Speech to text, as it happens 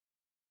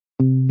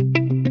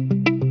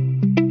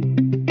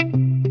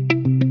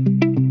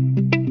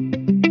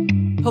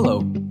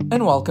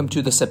and welcome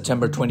to the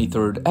September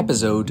 23rd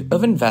episode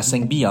of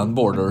Investing Beyond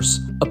Borders,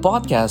 a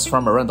podcast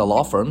from Miranda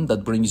Law Firm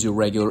that brings you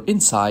regular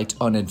insight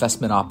on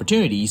investment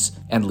opportunities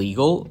and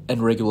legal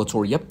and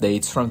regulatory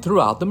updates from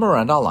throughout the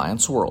Miranda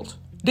Alliance world.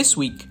 This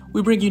week,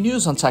 we bring you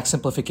news on tax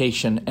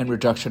simplification and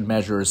reduction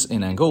measures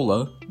in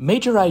Angola,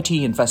 major IT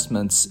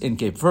investments in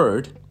Cape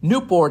Verde, new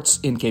ports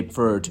in Cape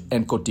Verde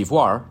and Côte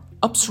d'Ivoire,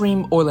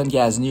 upstream oil and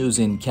gas news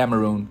in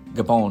Cameroon,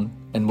 Gabon,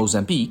 and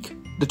Mozambique,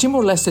 the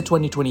Timor-Leste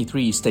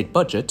 2023 state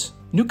budget,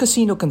 new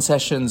casino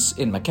concessions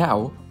in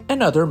Macau,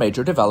 and other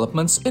major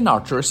developments in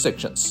our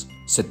jurisdictions.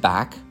 Sit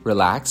back,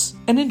 relax,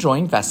 and enjoy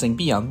investing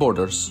beyond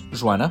borders.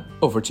 Joanna,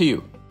 over to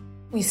you.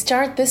 We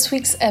start this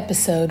week's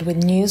episode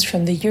with news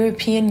from the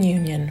European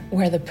Union,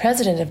 where the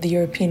President of the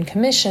European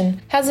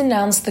Commission has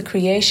announced the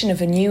creation of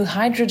a new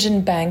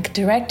hydrogen bank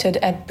directed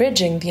at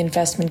bridging the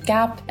investment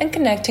gap and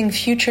connecting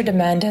future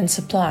demand and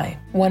supply.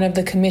 One of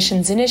the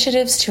Commission's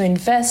initiatives to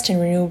invest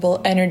in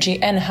renewable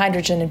energy and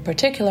hydrogen in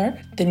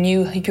particular, the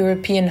new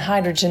European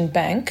Hydrogen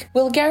Bank,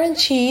 will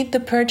guarantee the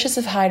purchase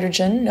of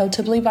hydrogen,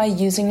 notably by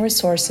using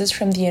resources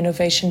from the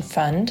Innovation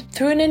Fund,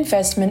 through an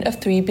investment of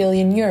 €3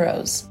 billion.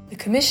 The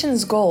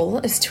Commission's goal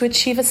is to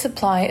achieve a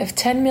supply of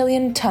 10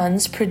 million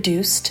tons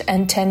produced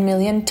and 10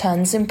 million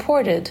tons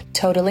imported,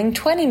 totaling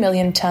 20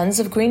 million tons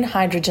of green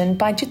hydrogen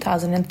by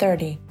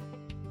 2030.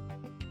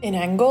 In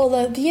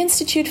Angola, the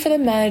Institute for the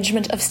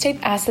Management of State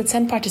Assets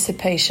and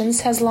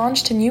Participations has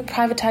launched a new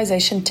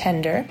privatization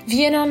tender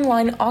via an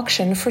online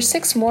auction for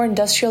 6 more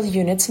industrial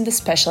units in the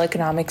Special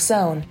Economic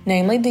Zone,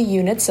 namely the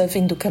units of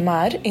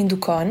Inducamar,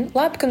 Inducon,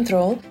 Lab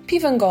Control,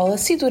 Pivangola,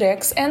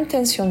 Sidurex, and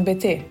Tension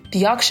BT.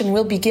 The auction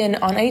will begin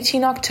on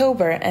 18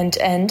 October and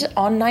end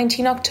on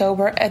 19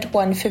 October at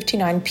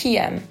 1:59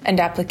 p.m., and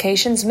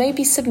applications may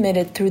be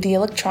submitted through the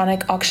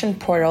electronic auction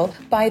portal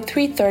by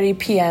 3:30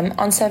 p.m.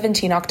 on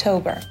 17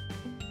 October.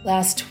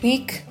 Last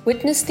week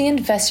witnessed the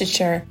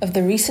investiture of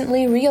the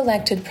recently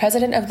re-elected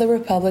President of the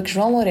Republic,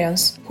 João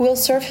Lourenço, who will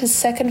serve his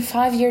second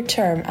 5-year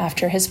term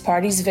after his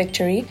party's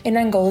victory in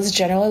Angola's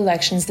general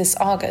elections this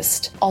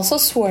August. Also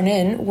sworn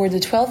in were the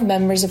 12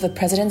 members of the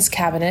President's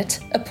cabinet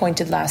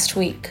appointed last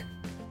week.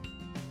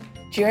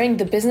 During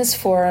the Business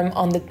Forum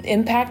on the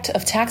Impact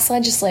of Tax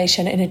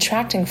Legislation in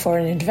Attracting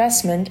Foreign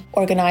Investment,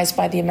 organized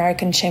by the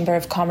American Chamber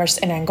of Commerce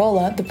in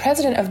Angola, the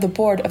president of the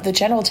board of the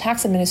General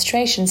Tax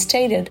Administration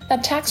stated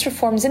that tax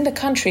reforms in the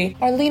country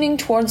are leaning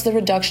towards the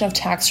reduction of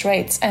tax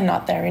rates and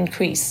not their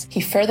increase.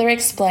 He further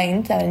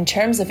explained that in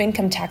terms of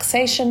income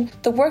taxation,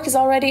 the work is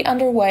already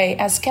underway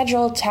as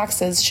scheduled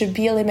taxes should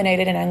be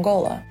eliminated in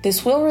Angola.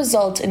 This will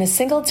result in a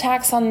single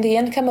tax on the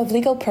income of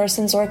legal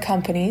persons or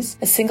companies,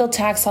 a single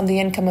tax on the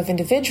income of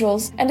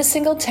individuals, and a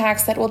single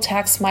tax that will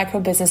tax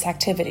micro-business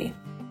activity.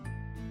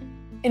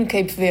 In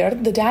Cape Verde,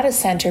 the data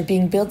center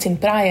being built in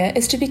Praia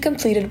is to be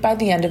completed by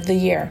the end of the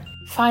year.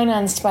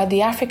 Financed by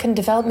the African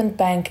Development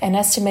Bank and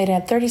estimated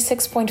at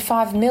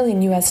 $36.5 million,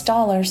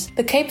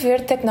 the Cape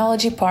Verde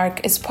Technology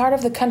Park is part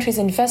of the country's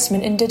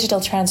investment in digital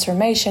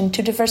transformation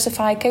to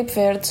diversify Cape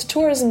Verde's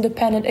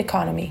tourism-dependent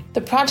economy. The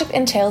project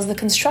entails the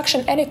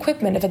construction and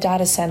equipment of a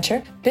data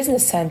center,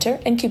 business center,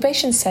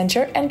 incubation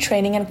center, and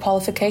training and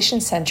qualification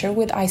center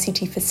with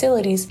ICT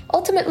facilities,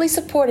 ultimately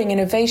supporting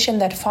innovation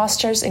that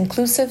fosters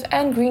inclusive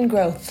and green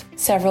growth.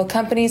 Several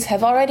companies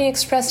have already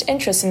expressed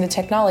interest in the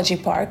technology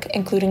park,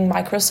 including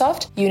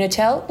Microsoft,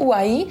 Unitel,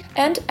 UAE,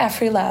 and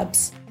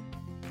AfriLabs.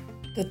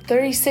 The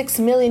 €36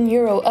 million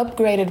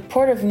upgraded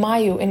Port of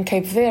Maio in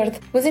Cape Verde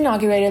was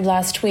inaugurated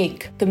last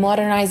week. The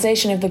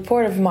modernization of the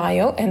Port of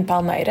Maio and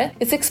Palmeira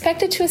is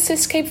expected to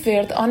assist Cape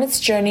Verde on its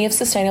journey of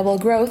sustainable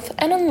growth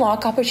and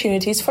unlock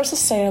opportunities for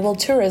sustainable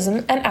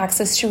tourism and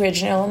access to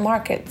regional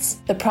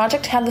markets. The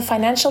project had the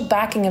financial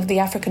backing of the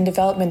African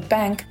Development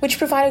Bank, which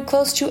provided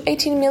close to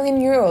 €18 million,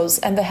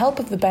 and the help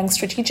of the bank's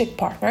strategic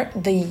partner,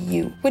 the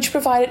EU, which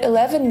provided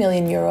 €11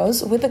 million,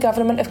 with the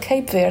government of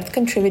Cape Verde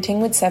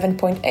contributing with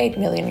 €7.8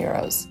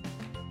 million.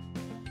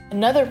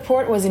 Another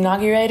port was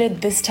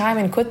inaugurated, this time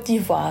in Côte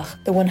d'Ivoire.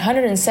 The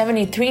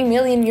 €173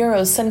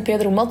 million San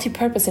Pedro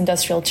Multipurpose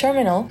Industrial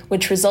Terminal,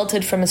 which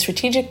resulted from a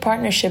strategic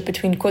partnership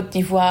between Côte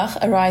d'Ivoire,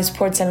 Arise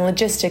Ports and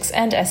Logistics,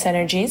 and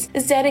S-Energies,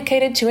 is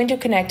dedicated to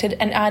interconnected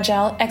and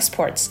agile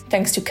exports,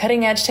 thanks to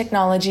cutting-edge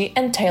technology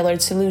and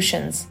tailored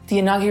solutions. The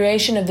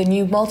inauguration of the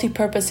new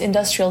multipurpose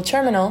industrial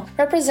terminal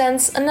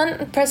represents an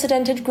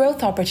unprecedented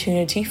growth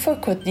opportunity for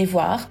Côte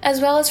d'Ivoire, as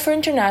well as for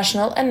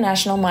international and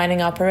national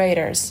mining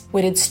operators.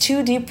 With its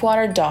 2 deep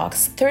water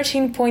docks,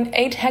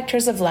 13.8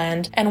 hectares of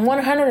land, and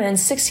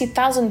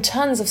 160,000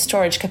 tons of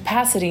storage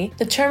capacity,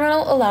 the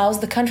terminal allows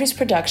the country's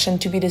production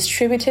to be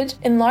distributed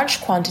in large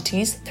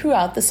quantities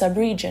throughout the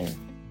sub-region.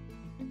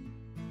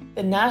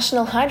 The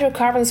National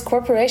Hydrocarbons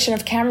Corporation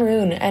of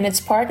Cameroon and its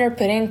partner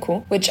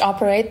Perenco, which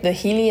operate the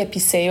Hilli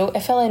Episeyo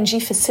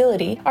FLNG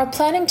facility, are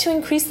planning to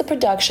increase the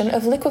production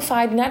of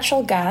liquefied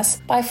natural gas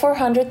by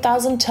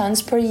 400,000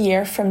 tons per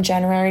year from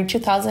January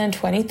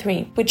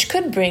 2023, which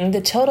could bring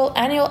the total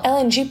annual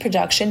LNG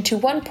production to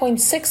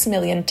 1.6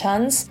 million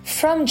tons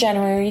from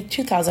January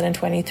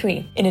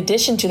 2023. In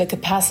addition to the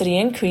capacity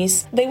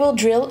increase, they will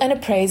drill and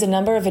appraise a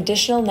number of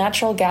additional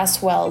natural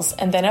gas wells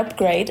and then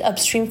upgrade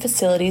upstream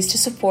facilities to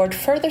support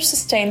further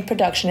sustained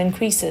production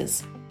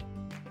increases.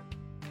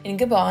 In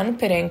Gabon,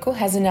 Perenco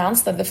has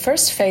announced that the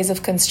first phase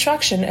of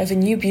construction of a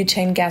new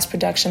butane gas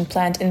production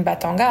plant in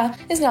Batanga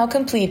is now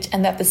complete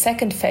and that the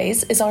second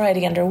phase is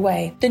already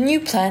underway. The new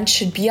plant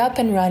should be up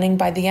and running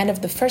by the end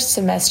of the first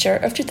semester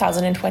of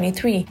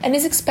 2023 and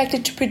is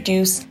expected to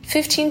produce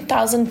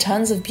 15,000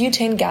 tons of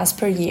butane gas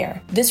per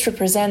year. This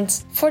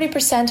represents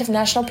 40% of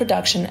national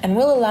production and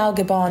will allow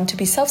Gabon to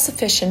be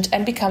self-sufficient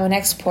and become an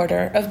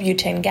exporter of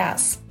butane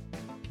gas.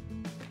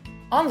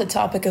 On the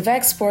topic of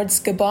exports,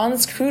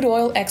 Gabon's crude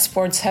oil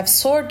exports have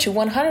soared to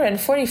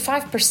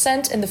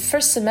 145% in the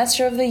first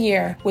semester of the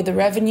year, with a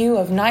revenue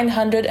of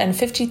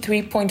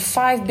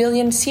 953.5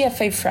 billion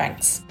CFA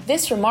francs.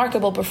 This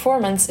remarkable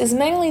performance is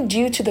mainly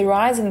due to the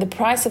rise in the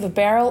price of a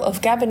barrel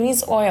of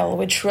Gabonese oil,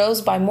 which rose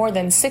by more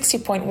than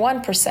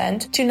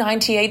 60.1% to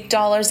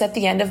 $98 at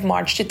the end of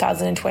March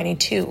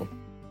 2022.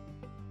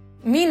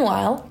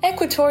 Meanwhile,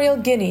 Equatorial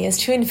Guinea is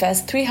to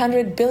invest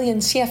 300 billion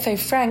CFA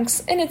francs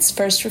in its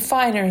first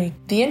refinery.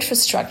 The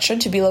infrastructure,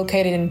 to be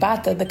located in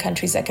Bata, the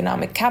country's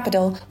economic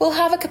capital, will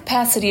have a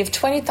capacity of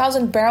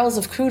 20,000 barrels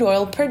of crude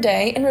oil per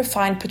day in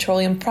refined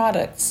petroleum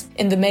products.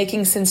 In the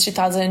making since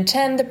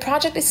 2010, the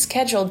project is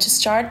scheduled to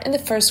start in the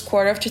first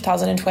quarter of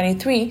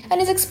 2023 and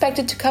is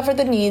expected to cover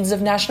the needs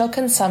of national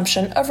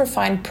consumption of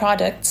refined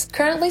products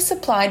currently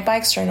supplied by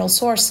external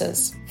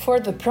sources. For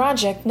the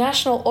project,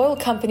 national oil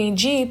company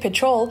GE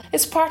Petrol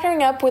is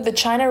partnering up with the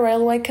China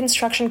Railway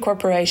Construction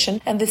Corporation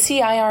and the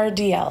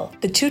CIRDL.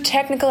 The two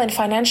technical and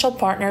financial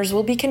partners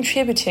will be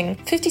contributing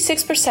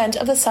 56%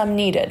 of the sum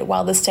needed,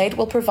 while the state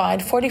will provide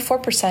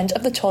 44%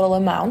 of the total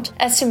amount,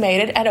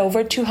 estimated at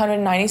over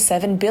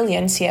 297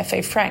 billion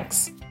CFA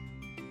francs.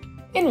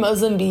 In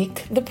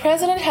Mozambique, the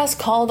president has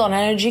called on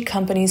energy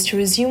companies to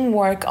resume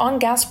work on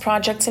gas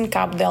projects in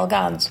Cabo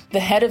Delgado. The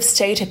head of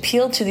state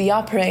appealed to the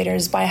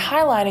operators by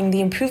highlighting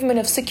the improvement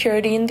of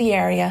security in the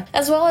area,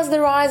 as well as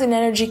the rise in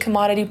energy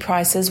commodity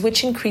prices,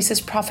 which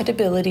increases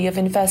profitability of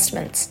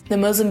investments. The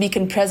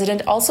Mozambican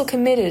president also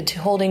committed to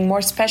holding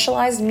more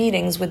specialized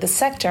meetings with the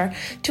sector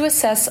to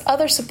assess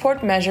other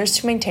support measures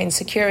to maintain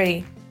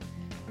security.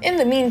 In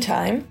the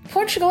meantime,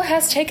 Portugal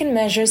has taken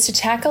measures to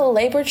tackle a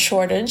labor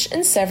shortage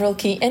in several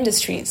key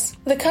industries.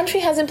 The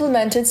country has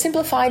implemented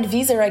simplified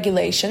visa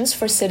regulations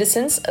for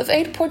citizens of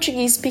 8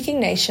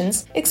 Portuguese-speaking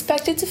nations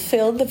expected to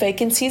fill the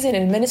vacancies in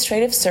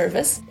administrative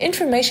service,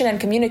 information and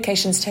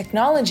communications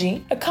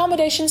technology,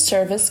 accommodation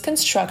service,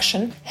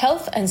 construction,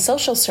 health and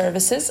social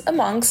services,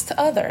 amongst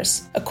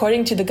others.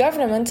 According to the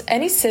government,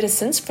 any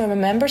citizens from a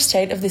member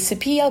state of the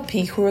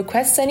CPLP who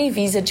requests any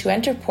visa to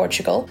enter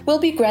Portugal will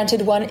be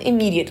granted one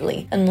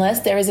immediately,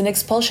 unless there is an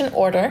expulsion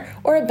order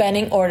or a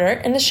banning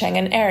order in the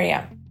Schengen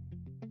area.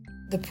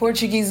 The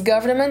Portuguese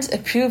government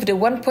approved a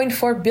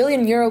 €1.4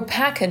 billion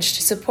package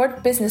to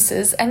support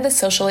businesses and the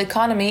social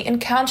economy in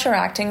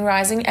counteracting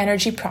rising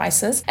energy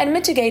prices and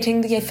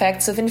mitigating the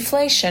effects of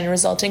inflation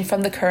resulting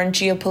from the current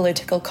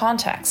geopolitical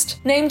context.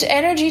 Named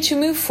Energy to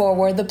Move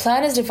Forward, the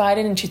plan is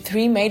divided into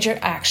 3 major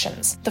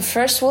actions. The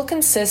first will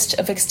consist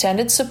of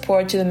extended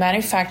support to the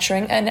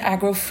manufacturing and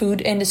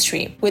agro-food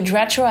industry, with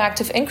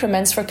retroactive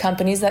increments for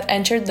companies that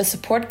entered the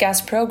support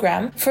gas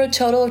program for a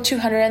total of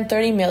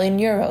 €230 million.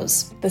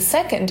 The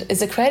second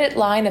is a credit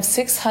line of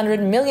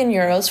 €600 million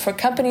for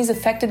companies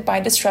affected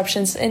by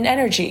disruptions in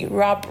energy,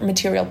 raw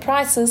material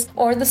prices,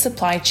 or the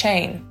supply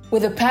chain.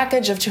 With a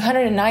package of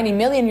 €290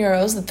 million,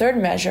 the third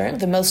measure,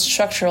 the most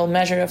structural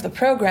measure of the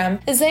program,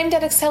 is aimed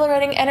at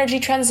accelerating energy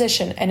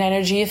transition and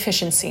energy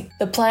efficiency.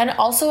 The plan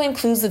also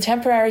includes the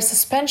temporary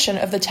suspension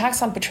of the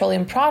tax on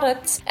petroleum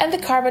products and the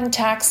carbon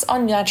tax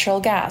on natural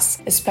gas,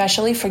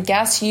 especially for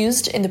gas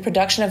used in the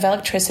production of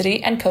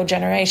electricity and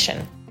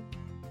cogeneration.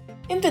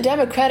 In the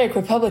Democratic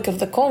Republic of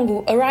the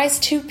Congo, Arise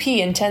 2P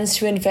intends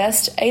to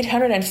invest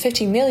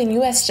 $850 million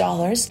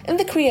in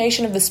the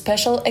creation of the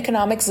Special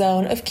Economic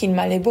Zone of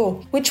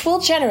Kinmalebo, which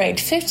will generate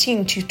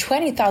 15,000 to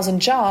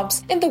 20,000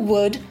 jobs in the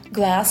wood,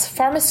 glass,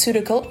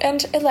 pharmaceutical,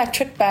 and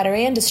electric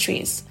battery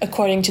industries.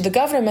 According to the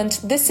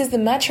government, this is the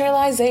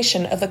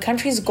materialization of the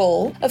country's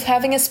goal of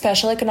having a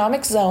special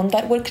economic zone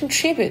that would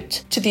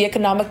contribute to the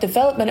economic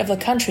development of the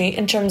country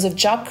in terms of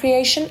job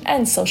creation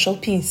and social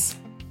peace.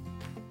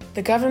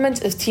 The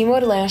government of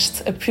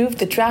Timor-Leste approved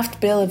the draft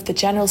bill of the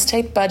General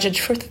State Budget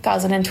for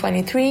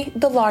 2023,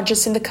 the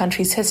largest in the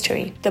country's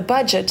history. The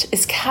budget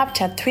is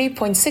capped at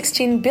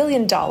 $3.16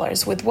 billion,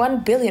 with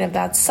 $1 billion of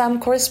that sum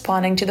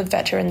corresponding to the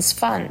Veterans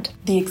Fund.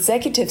 The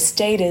executive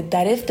stated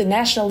that if the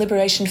National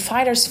Liberation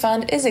Fighters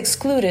Fund is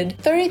excluded,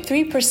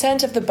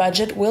 33% of the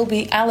budget will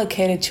be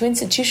allocated to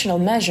institutional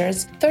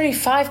measures,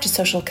 35% to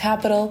social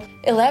capital,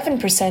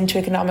 11% to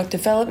economic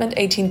development,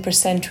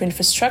 18% to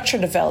infrastructure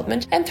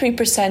development, and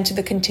 3% to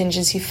the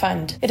contingency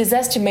fund. It is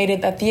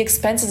estimated that the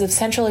expenses of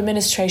central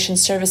administration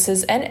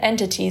services and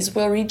entities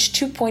will reach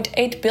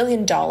 $2.8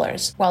 billion,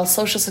 while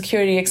Social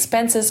Security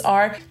expenses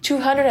are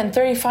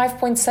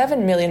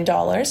 $235.7 million,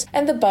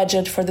 and the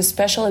budget for the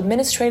Special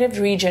Administrative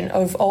Region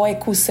of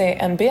Oaicuse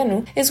and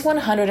Benu is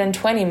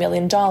 $120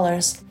 million.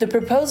 The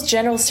proposed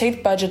general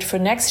state budget for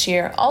next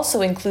year also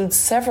includes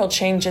several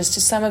changes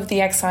to some of the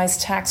excise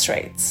tax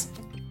rates.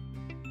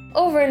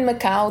 Over in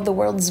Macau, the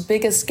world's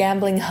biggest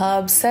gambling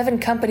hub, 7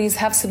 companies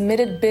have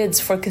submitted bids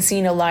for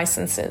casino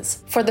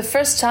licenses. For the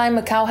first time,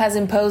 Macau has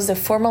imposed a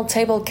formal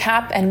table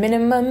cap and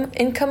minimum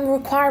income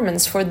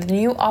requirements for the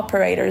new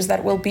operators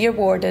that will be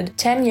awarded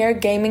 10-year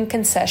gaming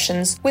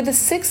concessions, with the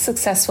 6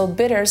 successful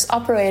bidders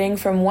operating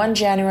from 1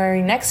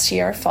 January next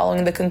year,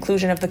 following the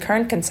conclusion of the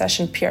current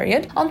concession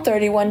period, on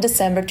 31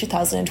 December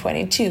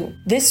 2022.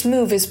 This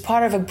move is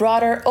part of a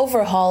broader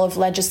overhaul of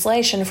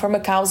legislation for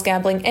Macau's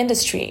gambling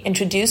industry,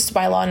 introduced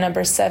by Law No.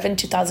 7,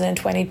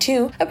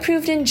 2022,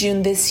 approved in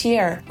June this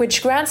year,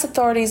 which grants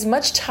authorities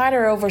much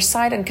tighter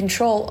oversight and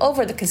control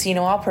over the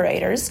casino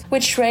operators,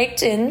 which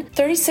raked in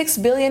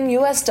 $36 billion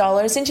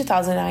in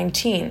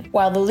 2019.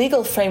 While the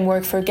legal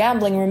framework for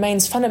gambling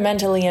remains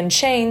fundamentally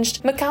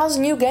unchanged, Macau's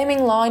new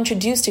gaming law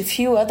introduced a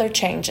few other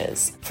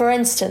changes. For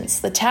instance,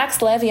 the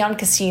tax levy on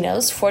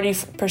casinos,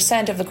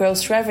 40% of the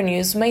gross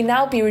revenues, may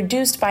now be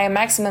reduced by a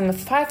maximum of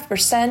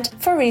 5%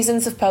 for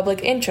reasons of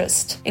public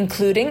interest,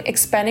 including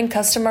expanding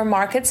customer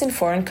markets in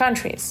foreign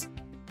countries.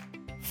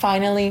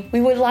 Finally,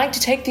 we would like to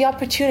take the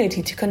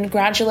opportunity to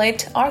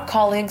congratulate our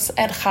colleagues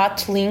at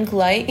Rat, Ling,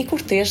 Lei e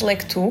Cortês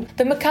Lectu,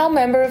 the Macau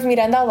member of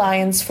Miranda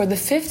Alliance, for the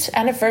 5th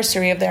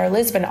anniversary of their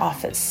Lisbon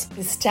office.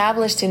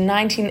 Established in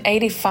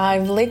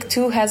 1985,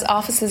 Lectu has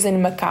offices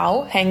in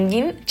Macau,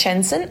 Hengqin,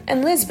 Shenzhen,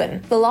 and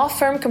Lisbon. The law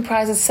firm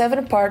comprises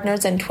 7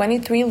 partners and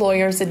 23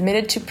 lawyers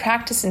admitted to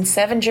practice in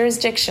 7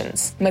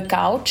 jurisdictions: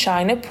 Macau,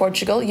 China,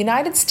 Portugal,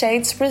 United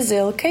States,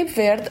 Brazil, Cape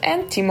Verde,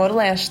 and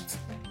Timor-Leste.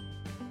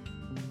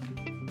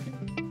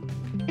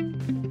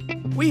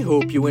 We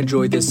hope you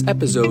enjoyed this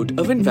episode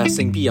of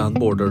Investing Beyond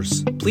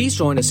Borders. Please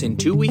join us in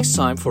 2 weeks'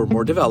 time for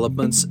more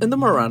developments in the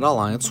Miranda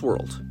Alliance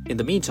world. In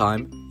the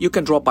meantime, you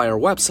can drop by our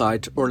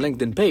website or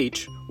LinkedIn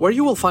page, where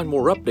you will find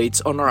more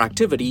updates on our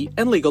activity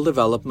and legal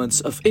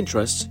developments of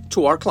interest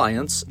to our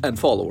clients and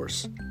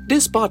followers.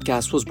 This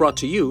podcast was brought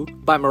to you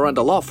by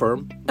Miranda Law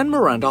Firm and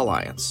Miranda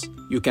Alliance.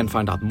 You can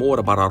find out more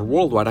about our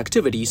worldwide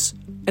activities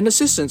and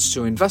assistance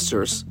to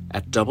investors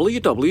at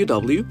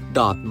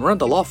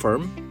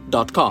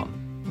www.mirandalawfirm.com.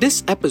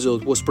 This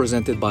episode was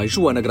presented by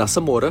Joana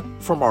Graça Moura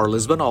from our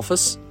Lisbon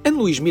office and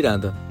Luis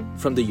Miranda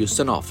from the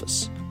Houston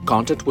office.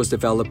 Content was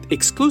developed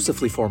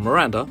exclusively for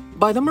Miranda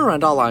by the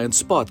Miranda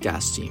Alliance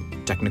podcast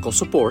team. Technical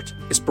support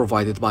is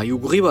provided by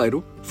Hugo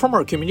Ribeiro from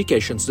our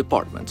communications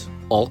department.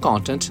 All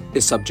content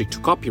is subject to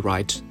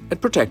copyright and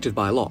protected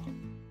by law.